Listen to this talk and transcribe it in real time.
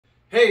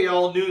Hey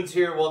y'all, Noons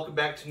here. Welcome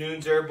back to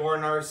Noons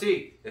Airborne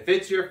RC. If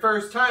it's your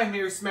first time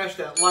here, smash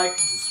that like and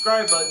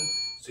subscribe button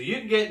so you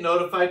can get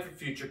notified for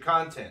future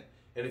content.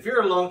 And if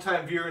you're a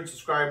longtime viewer and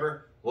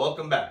subscriber,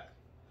 welcome back.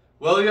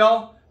 Well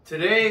y'all,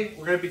 today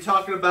we're going to be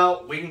talking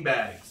about wing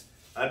bags.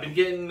 I've been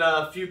getting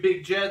a few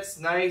big jets,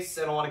 nice,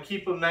 and I want to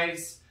keep them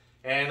nice.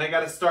 And I got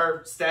to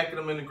start stacking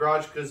them in the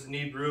garage because I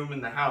need room in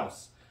the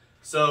house.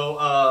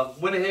 So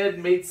went ahead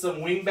and made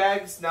some wing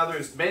bags. Now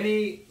there's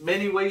many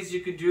ways you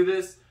can do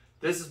this.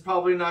 This is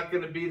probably not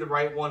going to be the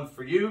right one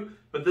for you,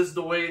 but this is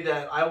the way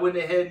that I went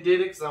ahead and did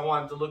it because I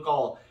wanted to look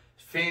all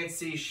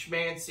fancy,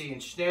 schmancy,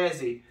 and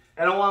snazzy,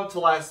 and I want it to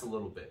last a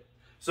little bit.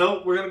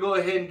 So we're going to go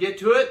ahead and get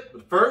to it,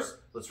 but first,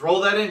 let's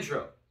roll that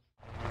intro.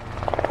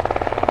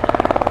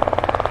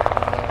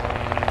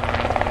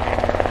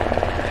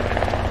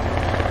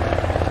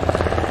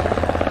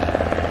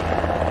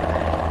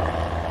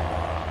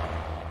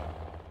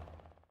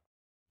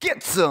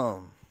 Get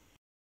some!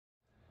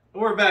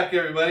 We're back,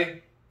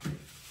 everybody.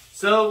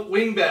 So,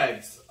 wing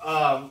bags.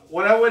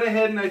 What I went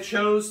ahead and I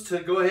chose to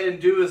go ahead and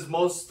do is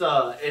most,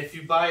 if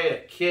you buy a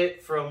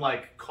kit from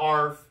like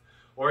Carf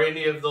or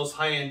any of those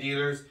high-end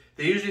dealers,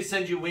 they usually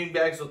send you wing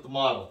bags with the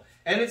model.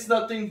 And it's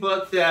nothing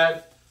but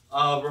that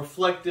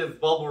reflective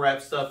bubble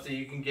wrap stuff that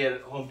you can get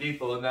at Home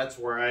Depot, and that's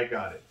where I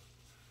got it.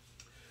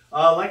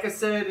 Like I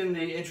said in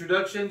the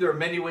introduction, there are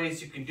many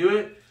ways you can do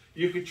it.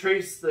 You can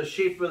trace the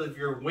shape of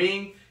your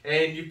wing,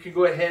 and you can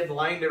go ahead and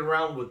line it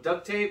around with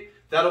duct tape.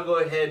 That'll go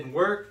ahead and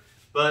work.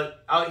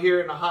 But out here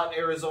in the hot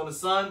Arizona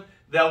sun,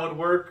 that would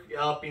work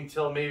up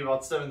until maybe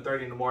about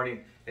 7:30 in the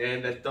morning,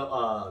 and that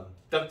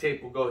duct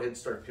tape will go ahead and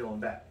start peeling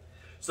back.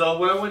 So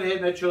what I went ahead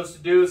and I chose to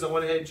do is I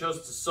went ahead and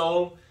chose to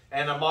sew them,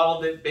 and I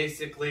modeled it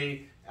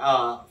basically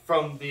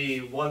from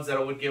the ones that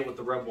I would get with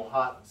the Rebel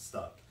Hot and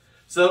stuff.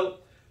 So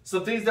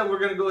some things that we're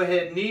going to go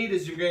ahead and need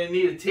is you're going to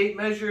need a tape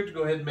measure to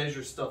go ahead and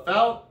measure stuff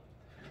out.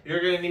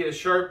 You're going to need a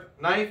sharp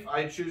knife.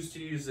 I choose to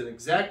use an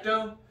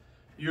X-Acto.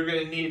 You're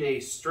going to need a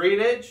straight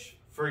edge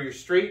for your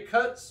straight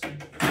cuts.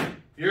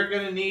 You're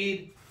going to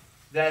need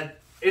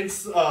that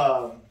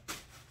insulated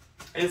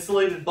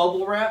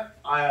bubble wrap.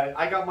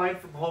 I got mine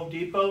from Home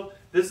Depot.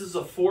 This is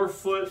a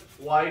 4-foot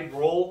wide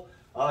roll.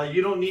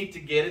 You don't need to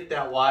get it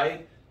that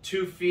wide.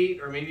 2 feet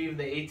or maybe even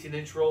the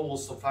 18-inch roll will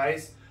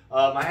suffice.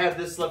 I had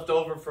this left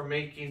over from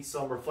making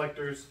some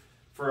reflectors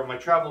for my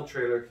travel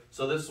trailer,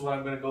 so this is what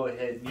I'm going to go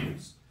ahead and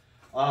use.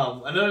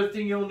 Another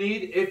thing you'll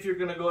need if you're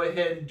going to go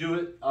ahead and do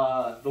it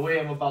the way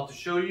I'm about to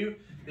show you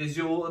is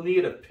you will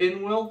need a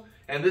pinwheel,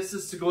 and this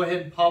is to go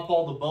ahead and pop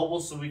all the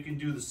bubbles so we can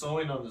do the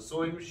sewing on the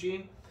sewing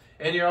machine.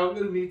 And you're all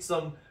going to need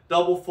some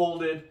double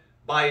folded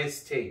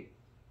bias tape.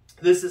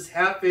 This is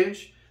 1/2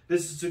 inch.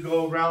 This is to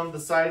go around the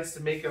sides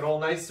to make it all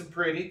nice and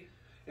pretty.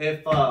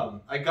 If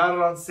I got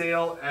it on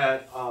sale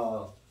at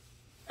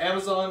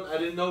Amazon, I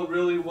didn't know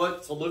really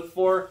what to look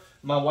for.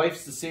 My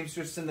wife's the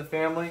seamstress in the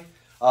family.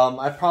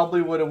 I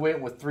probably would have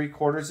went with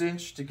 3/4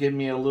 inch to give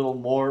me a little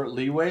more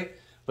leeway,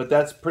 but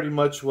that's pretty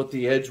much what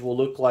the edge will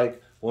look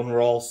like when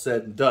we're all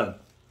said and done.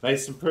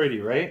 Nice and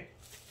pretty, right?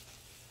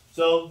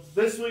 So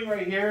this wing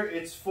right here,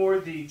 it's for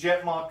the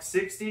Jet Mach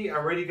 60. I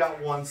already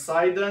got one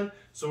side done,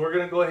 so we're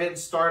going to go ahead and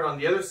start on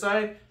the other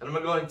side, and I'm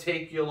going to go ahead and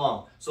take you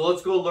along. So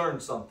let's go learn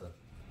something.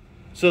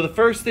 So the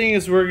first thing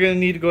is we're going to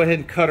need to go ahead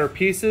and cut our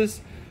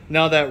pieces.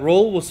 Now that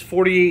roll was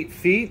 48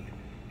 feet.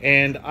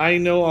 And I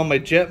know on my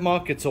Jet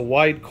Mach it's a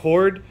wide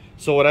cord,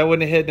 so what I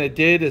went ahead and I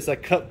did is I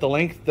cut the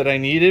length that I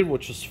needed,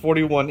 which was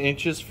 41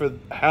 inches for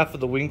half of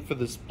the wing for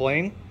this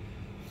plane,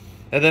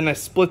 and then I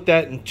split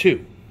that in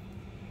 2.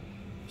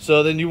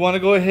 So then you want to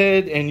go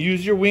ahead and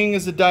use your wing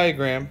as a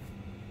diagram,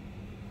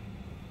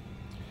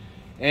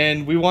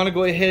 and we want to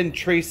go ahead and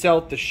trace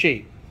out the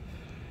shape.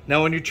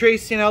 Now when you're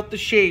tracing out the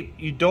shape,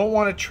 you don't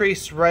want to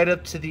trace right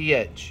up to the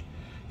edge.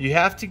 You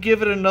have to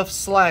give it enough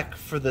slack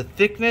for the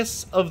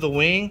thickness of the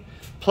wing,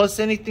 plus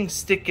anything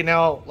sticking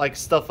out like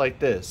stuff like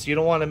this. You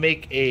don't want to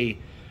make a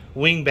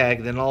wing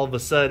bag then all of a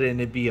sudden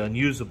it'd be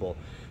unusable.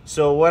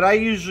 So what I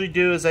usually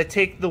do is I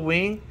take the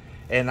wing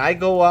and I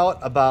go out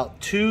about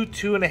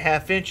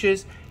 2.5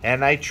 inches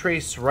and I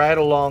trace right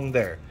along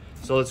there.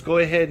 So let's go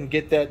ahead and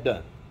get that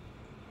done.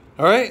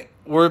 All right,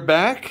 we're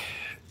back.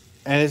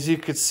 And as you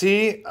can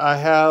see, I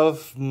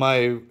have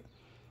my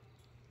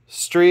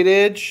straight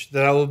edge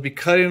that I will be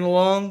cutting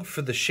along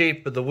for the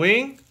shape of the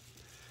wing.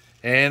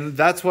 And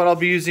that's what I'll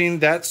be using,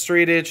 that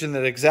straight edge and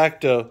that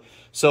X-Acto.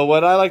 So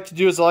what I like to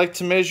do is I like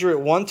to measure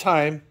it one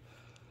time.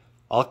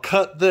 I'll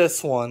cut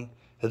this one,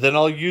 and then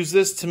I'll use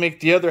this to make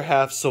the other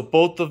half so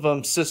both of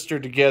them sister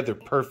together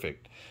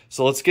perfect.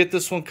 So let's get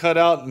this one cut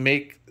out and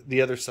make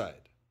the other side.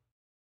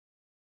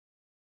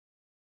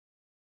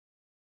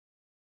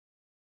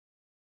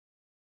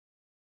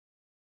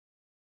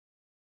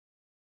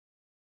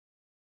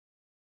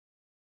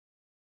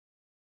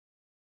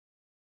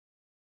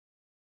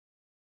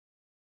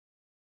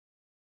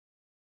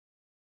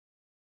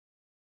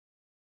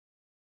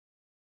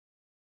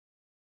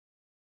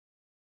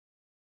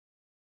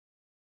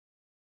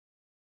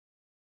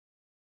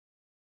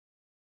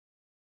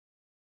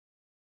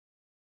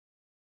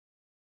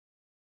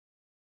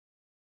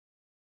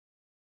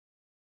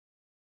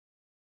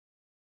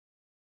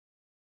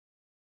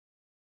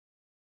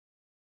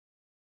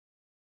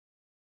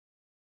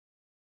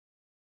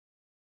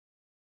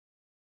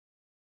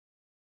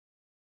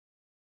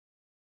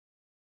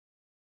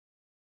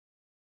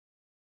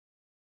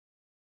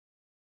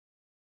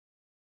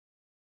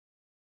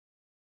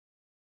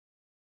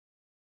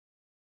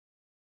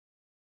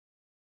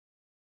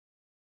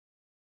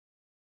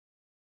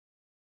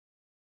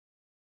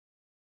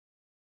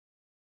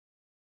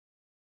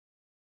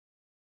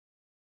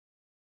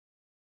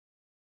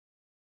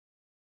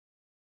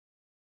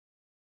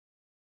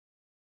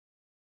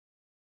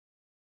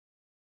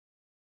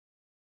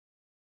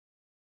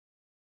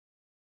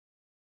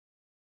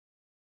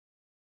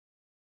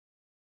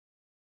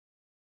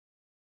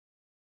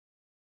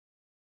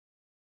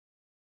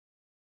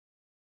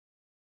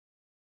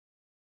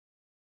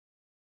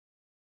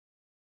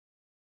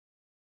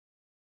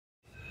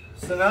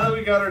 So now that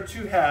we got our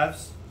two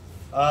halves,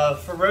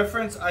 for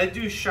reference, I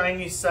do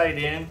shiny side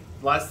in.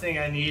 Last thing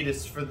I need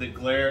is for the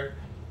glare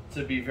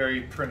to be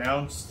very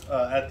pronounced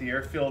at the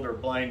airfield or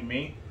blind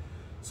me.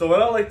 So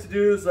what I like to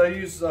do is I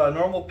use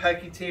normal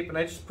packing tape, and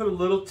I just put a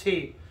little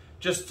tape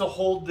just to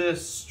hold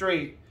this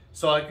straight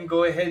so I can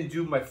go ahead and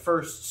do my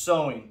first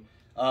sewing.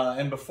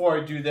 And before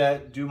I do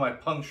that, do my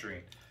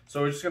puncturing.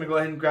 So we're just going to go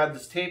ahead and grab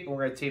this tape, and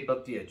we're going to tape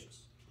up the edges.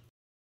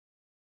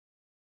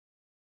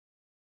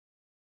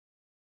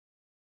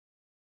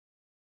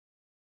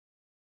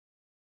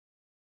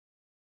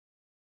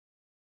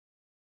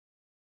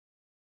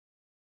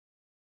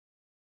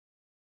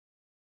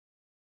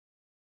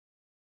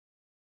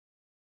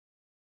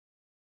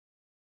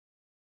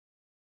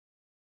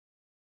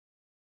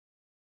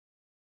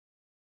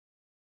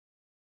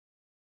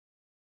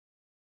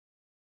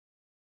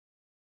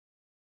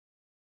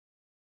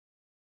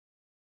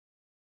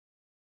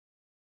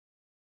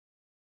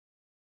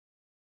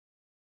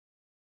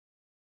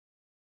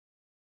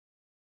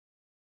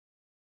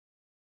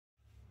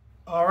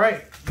 All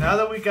right, now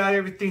that we got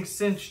everything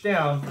cinched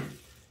down,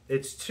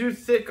 it's too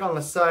thick on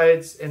the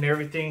sides and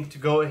everything to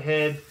go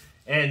ahead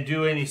and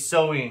do any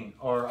sewing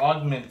or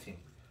augmenting.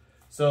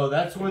 So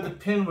that's where the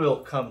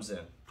pinwheel comes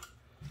in.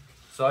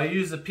 So I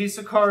use a piece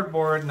of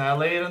cardboard and I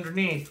lay it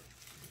underneath,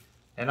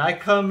 and I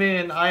come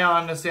in,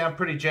 honestly, I'm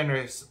pretty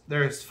generous.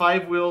 There's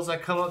 5 wheels, I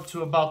come up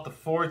to about the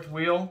 4th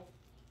wheel,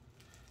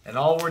 and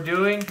all we're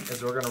doing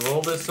is we're gonna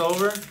roll this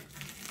over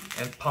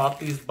and pop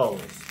these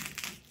bubbles.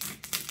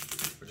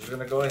 We're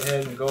gonna go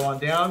ahead and go on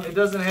down. It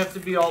doesn't have to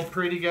be all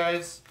pretty,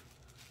 guys.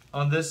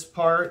 On this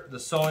part, the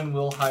sewing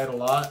will hide a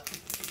lot.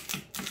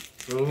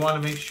 So we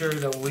want to make sure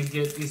that we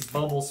get these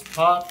bubbles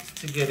popped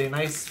to get a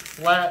nice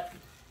flat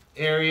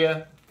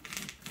area,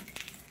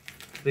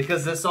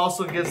 because this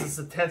also gives us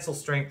a tensile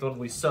strength when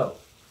we sew.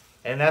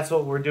 And that's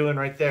what we're doing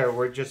right there.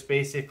 We're just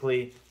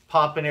basically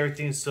popping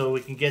everything so we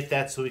can get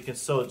that, so we can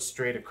sew it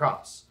straight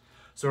across.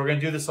 So we're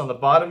gonna do this on the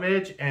bottom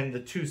edge and the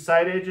 2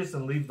 side edges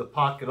and leave the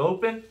pocket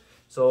open.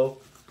 So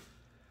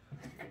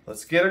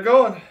let's get her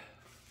going.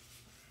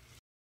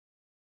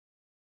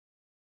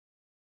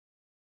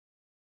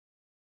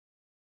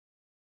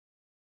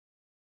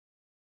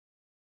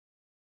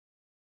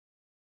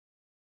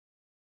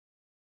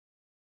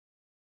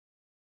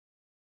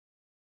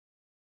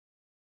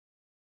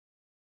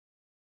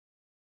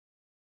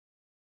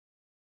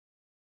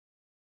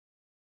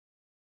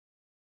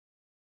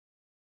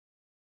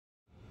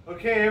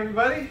 Okay,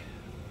 everybody,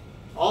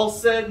 all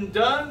said and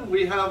done.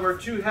 We have our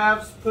 2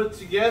 halves put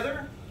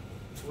together.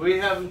 We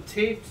have them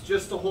taped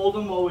just to hold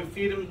them while we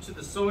feed them to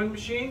the sewing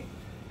machine.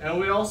 And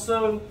we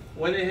also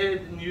went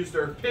ahead and used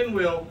our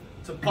pinwheel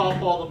to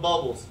pop all the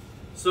bubbles.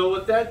 So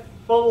what that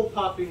bubble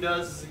popping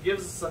does is it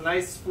gives us a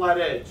nice flat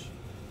edge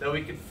that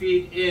we can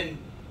feed in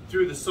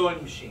through the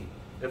sewing machine.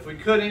 If we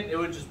couldn't, it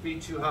would just be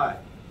too high.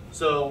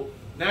 So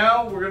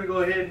now we're going to go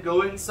ahead and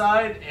go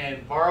inside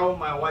and borrow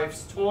my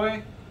wife's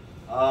toy.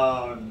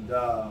 And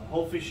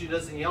hopefully she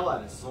doesn't yell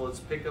at us. So let's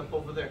pick up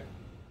over there.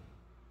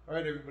 All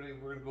right, everybody,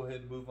 we're gonna go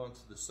ahead and move on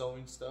to the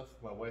sewing stuff.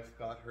 My wife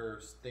got her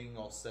thing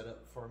all set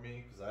up for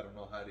me because I don't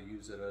know how to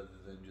use it other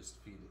than just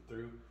feed it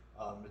through.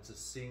 It's a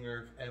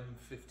Singer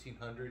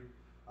M1500.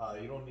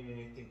 You don't need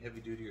anything heavy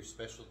duty or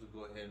special to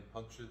go ahead and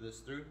puncture this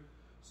through.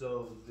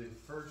 So the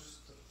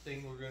first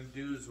thing we're gonna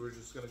do is we're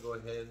just gonna go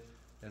ahead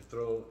and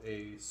throw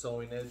a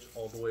sewing edge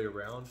all the way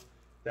around.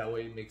 That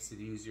way it makes it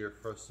easier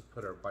for us to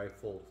put our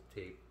bifold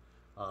tape.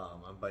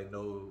 I'm by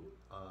no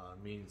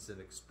means an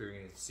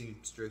experienced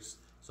seamstress,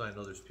 so I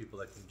know there's people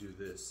that can do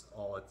this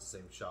all at the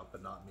same shop,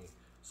 but not me.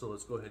 So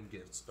let's go ahead and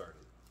get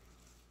started.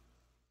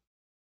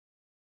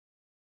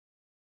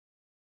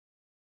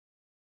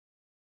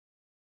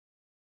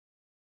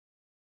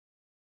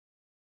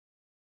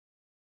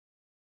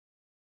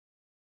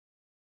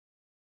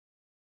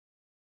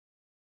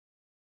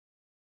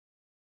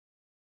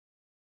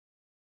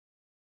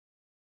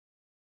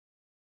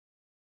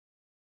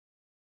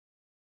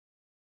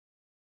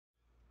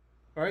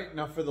 All right,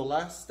 now for the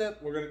last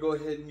step, we're gonna go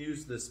ahead and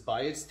use this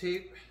bias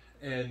tape.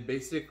 And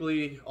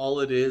basically all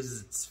it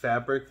is, it's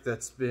fabric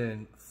that's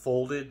been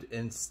folded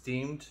and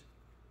steamed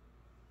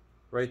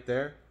right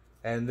there.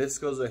 And this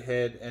goes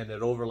ahead and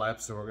it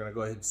overlaps, and we're gonna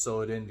go ahead and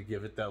sew it in to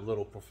give it that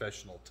little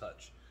professional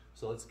touch.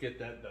 So let's get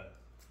that done.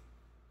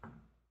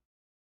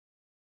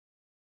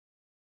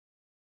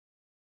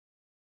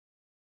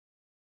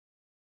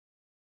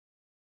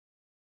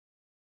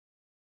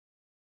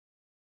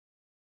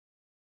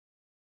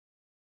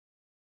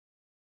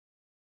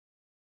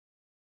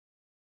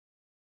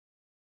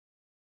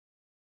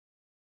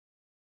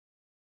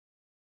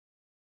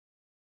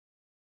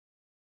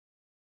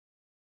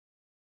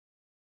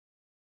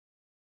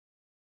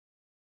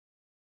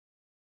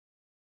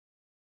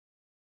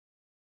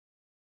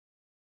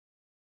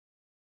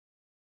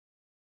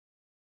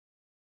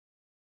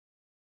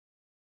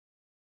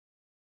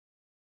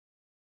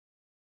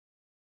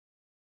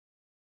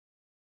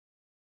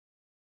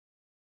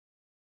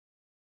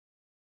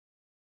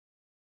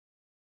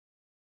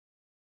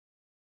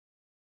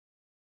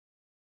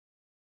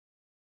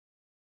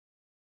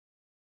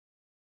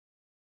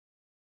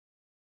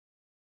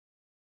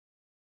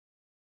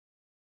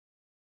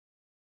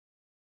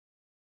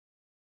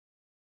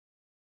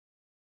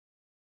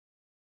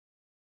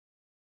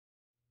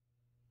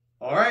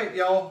 All right,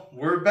 y'all,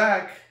 we're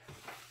back.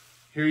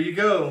 Here you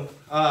go.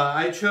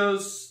 I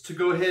chose to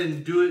go ahead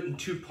and do it in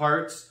 2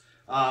 parts.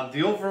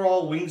 The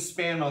overall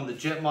wingspan on the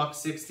Jet Mach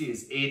 60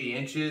 is 80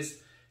 inches.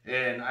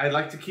 And I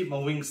like to keep my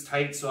wings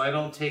tight so I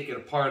don't take it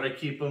apart. I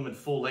keep them in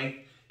full length,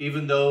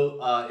 even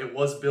though it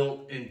was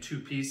built in 2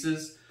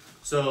 pieces.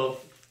 So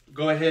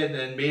go ahead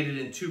and made it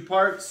in 2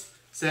 parts,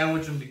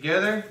 sandwich them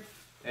together,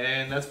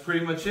 and that's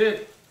pretty much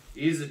it.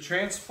 Ease of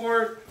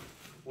transport,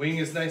 wing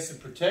is nice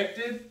and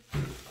protected.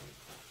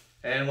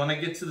 And when I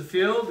get to the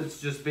field,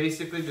 it's just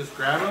basically just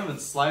grab them and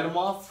slide them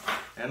off,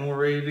 and we're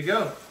ready to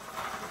go.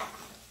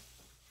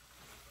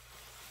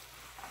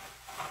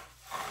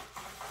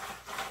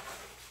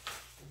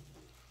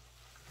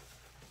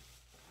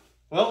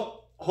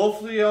 Well,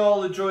 hopefully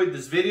y'all enjoyed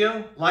this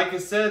video. Like I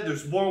said,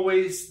 there's more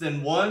ways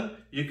than one.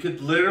 You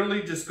could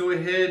literally just go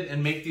ahead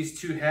and make these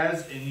 2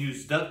 halves and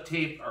use duct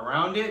tape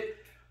around it.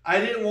 I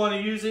didn't want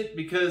to use it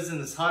because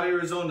in this hot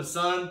Arizona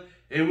sun,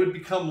 it would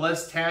become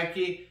less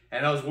tacky,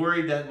 and I was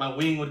worried that my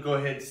wing would go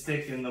ahead and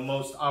stick in the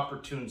most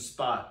opportune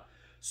spot.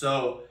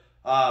 So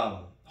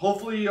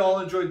hopefully you all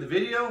enjoyed the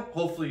video.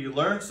 Hopefully you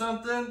learned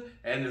something,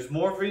 and there's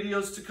more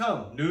videos to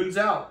come. Noon's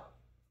out.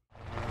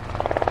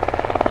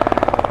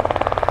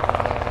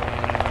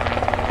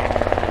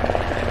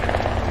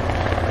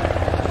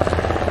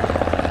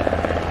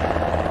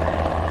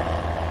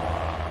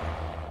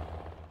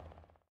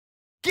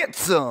 Get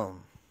some!